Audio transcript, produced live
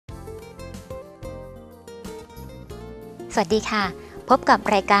สวัสดีค่ะพบกับ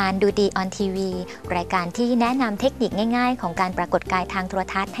รายการดูดีออนทีวีรายการที่แนะนำเทคนิคง่ายๆของการปรากฏกายทางโทร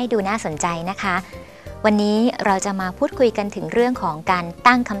ทัศน์ให้ดูน่าสนใจนะคะวันนี้เราจะมาพูดคุยกันถึงเรื่องของการ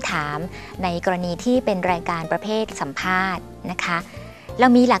ตั้งคำถามในกรณีที่เป็นรายการประเภทสัมภาษณ์นะคะเรา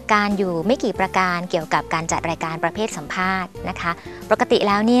มีหลักการอยู่ไม่กี่ประการเกี่ยวกับการจัดรายการประเภทสัมภาษณ์นะคะปกติแ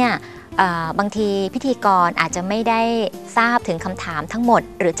ล้วเนี่ยบางทีพิธีกรอาจจะไม่ได้ทราบถึงคำถามทั้งหมด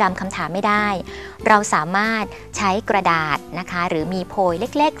หรือจำคำถามไม่ได้เราสามารถใช้กระดาษนะคะหรือมีโพย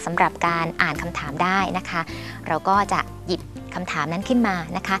เล็กๆสำหรับการอ่านคำถามได้นะคะเราก็จะหยิบคำถามนั้นขึ้นมา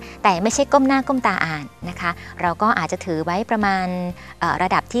นะคะแต่ไม่ใช่ก้มหน้าก้มตาอ่านนะคะเราก็อาจจะถือไว้ประมาณระ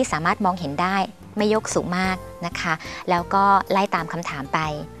ดับที่สามารถมองเห็นได้ไม่ยกสูงมากนะคะแล้วก็ไล่ตามคำถามไป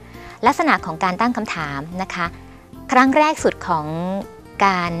ลักษณะของการตั้งคำถามนะคะครั้งแรกสุดของก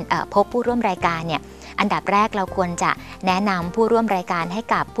ารพบผู้ร่วมรายการเนี่ยอันดับแรกเราควรจะแนะนำผู้ร่วมรายการให้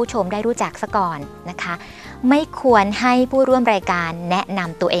กับผู้ชมได้รู้จักซะก่อนนะคะไม่ควรให้ผู้ร่วมรายการแนะน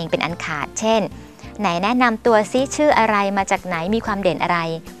ำตัวเองเป็นอันขาดเช่นไหนแนะนำตัวซิชื่ออะไรมาจากไหนมีความเด่นอะไร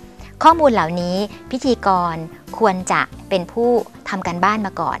ข้อมูลเหล่านี้พิธีกรควรจะเป็นผู้ทำการบ้านม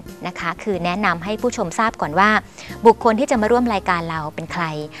าก่อนนะคะคือแนะนำให้ผู้ชมทราบก่อนว่าบุคคลที่จะมาร่วมรายการเราเป็นใคร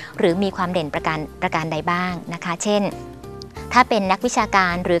หรือมีความเด่นประการใดบ้างนะคะเช่นถ้าเป็นนักวิชากา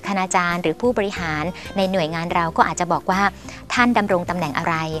รหรือคณาจารย์หรือผู้บริหารในหน่วยงานเราก็อาจจะบอกว่าท่านดำรงตำแหน่งอะ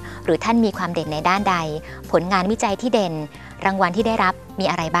ไรหรือท่านมีความเด่นในด้านใดผลงานวิจัยที่เด่นรางวัลที่ได้รับมี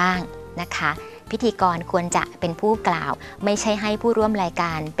อะไรบ้างนะคะพิธีกรควรจะเป็นผู้กล่าวไม่ใช่ให้ผู้ร่วมรายก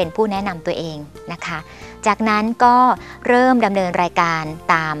ารเป็นผู้แนะนำตัวเองนะคะจากนั้นก็เริ่มดำเนินรายการ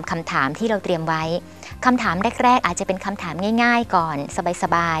ตามคำถามที่เราเตรียมไว้คำถามแรกๆอาจจะเป็นคำถามง่ายๆก่อนส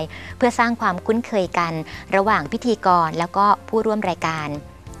บายๆเพื่อสร้างความคุ้นเคยกันระหว่างพิธีกรแล้วก็ผู้ร่วมรายการ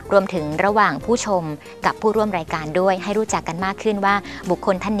รวมถึงระหว่างผู้ชมกับผู้ร่วมรายการด้วยให้รู้จักกันมากขึ้นว่าบุคค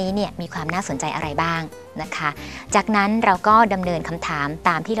ลท่านนี้เนี่ยมีความน่าสนใจอะไรบ้างนะคะจากนั้นเราก็ดำเนินคำถามต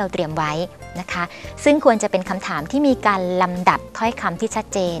ามที่เราเตรียมไว้นะคะซึ่งควรจะเป็นคำถามที่มีการลำดับถ้อยคำที่ชัด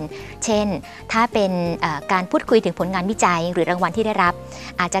เจนเช่นถ้าเป็นการพูดคุยถึงผลงานวิจัยหรือรางวัลที่ได้รับ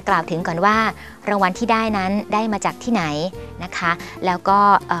อาจจะกล่าวถึงก่อนว่ารางวัลที่ได้นั้นได้มาจากที่ไหนนะคะแล้วก็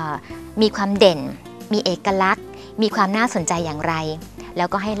มีความเด่นมีเอกลักษณ์มีความน่าสนใจอย่างไรแล้ว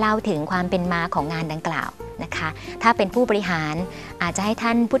ก็ให้เล่าถึงความเป็นมาของงานดังกล่าวนะคะถ้าเป็นผู้บริหารอาจจะให้ท่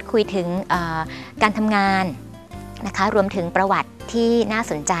านพูดคุยถึงการทำงานนะคะรวมถึงประวัติที่น่า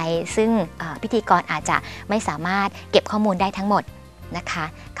สนใจซึ่งพิธีกรอาจจะไม่สามารถเก็บข้อมูลได้ทั้งหมดนะคะ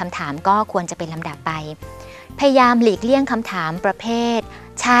คำถามก็ควรจะเป็นลำดับไปพยายามหลีกเลี่ยงคำถามประเภท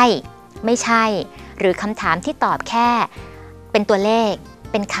ใช่ไม่ใช่หรือคำถามที่ตอบแค่เป็นตัวเลข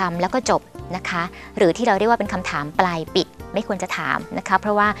เป็นคำแล้วก็จบนะคะหรือที่เราเรียกว่าเป็นคำถามปลายปิดไม่ควรจะถามนะคะเพร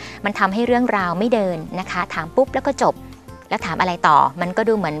าะว่ามันทำให้เรื่องราวไม่เดินนะคะถามปุ๊บแล้วก็จบแล้วถามอะไรต่อมันก็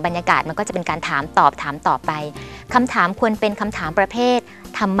ดูเหมือนบรรยากาศมันก็จะเป็นการถามตอบไปคำถามควรเป็นคำถามประเภท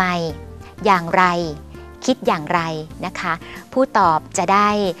ทำไมอย่างไรคิดอย่างไรนะคะผู้ตอบจะได้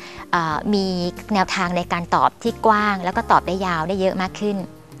มีแนวทางในการตอบที่กว้างแล้วก็ตอบได้ยาวได้เยอะมากขึ้น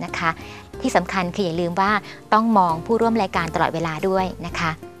นะคะที่สำคัญคืออย่าลืมว่าต้องมองผู้ร่วมรายการตลอดเวลาด้วยนะค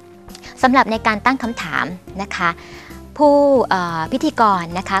ะสำหรับในการตั้งคำถามนะคะผู้พิธีกร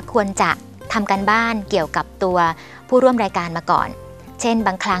นะคะควรจะทำการบ้านเกี่ยวกับตัวผู้ร่วมรายการมาก่อนเช่นบ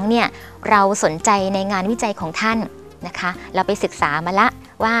างครั้งเนี่ยเราสนใจในงานวิจัยของท่านนะคะเราไปศึกษามาละ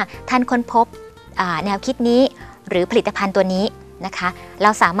ว่าท่านค้นพบแนวคิดนี้หรือผลิตภัณฑ์ตัวนี้นะคะเรา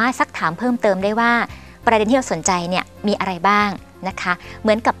สามารถซักถามเพิ่มเติมได้ว่าประเด็นที่เราสนใจเนี่ยมีอะไรบ้างนะคะเห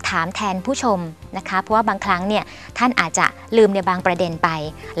มือนกับถามแทนผู้ชมนะคะเพราะว่าบางครั้งเนี่ยท่านอาจจะลืมในบางประเด็นไป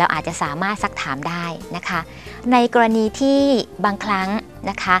เราอาจจะสามารถซักถามได้นะคะในกรณีที่บางครั้ง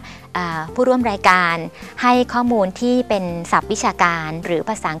นะคะผู้ร่วมรายการให้ข้อมูลที่เป็นศัพท์วิชาการหรือ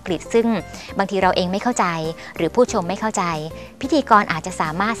ภาษาอังกฤษซึ่งบางทีเราเองไม่เข้าใจหรือผู้ชมไม่เข้าใจพิธีกรอาจจะสา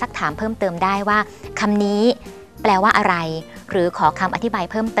มารถซักถามเพิ่มเติมได้ว่าคำนี้แปลว่าอะไรหรือขอคำอธิบาย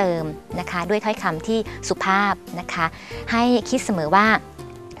เพิ่มเติมนะคะด้วยถ้อยคำที่สุภาพนะคะให้คิดเสมอว่า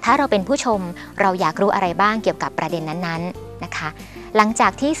ถ้าเราเป็นผู้ชมเราอยากรู้อะไรบ้างเกี่ยวกับประเด็นนั้นๆนะคะหลังจา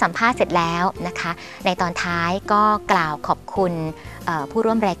กที่สัมภาษณ์เสร็จแล้วนะคะในตอนท้ายก็กล่าวขอบคุณผู้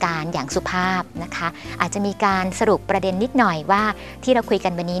ร่วมรายการอย่างสุภาพนะคะอาจจะมีการสรุปประเด็นนิดหน่อยว่าที่เราคุยกั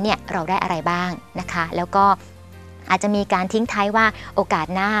นวันนี้เนี่ยเราได้อะไรบ้างนะคะแล้วก็อาจจะมีการทิ้งท้ายว่าโอกาส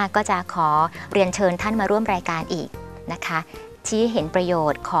หน้าก็จะขอเรียนเชิญท่านมาร่วมรายการอีกนะคะชี้เห็นประโย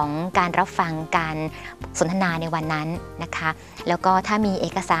ชน์ของการรับฟังการสนทนาในวันนั้นนะคะแล้วก็ถ้ามีเอ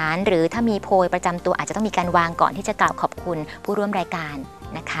กสารหรือถ้ามีโพยประจำตัวอาจจะต้องมีการวางก่อนที่จะกล่าวขอบคุณผู้ร่วมรายการ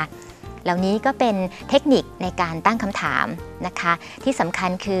นะคะเหล่านี้ก็เป็นเทคนิคในการตั้งคำถามนะคะที่สำคัญ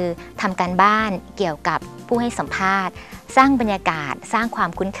คือทำการบ้านเกี่ยวกับผู้ให้สัมภาษณ์ สร้างบรรยากาศสร้างความ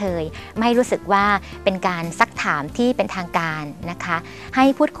คุ้นเคยไม่รู้สึกว่าเป็นการซักถามที่เป็นทางการนะคะให้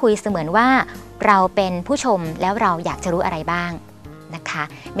พูดคุยเสมือนว่าเราเป็นผู้ชมแล้วเราอยากจะรู้อะไรบ้างนะคะ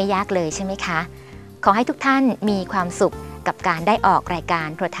ไม่ยากเลยใช่ไหมคะขอให้ทุกท่านมีความสุขกับการได้ออกรายการ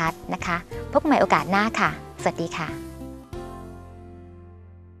โทรทัศน์นะคะพบกันใหม่โอกาสหน้าค่ะสวัสดีค่ะ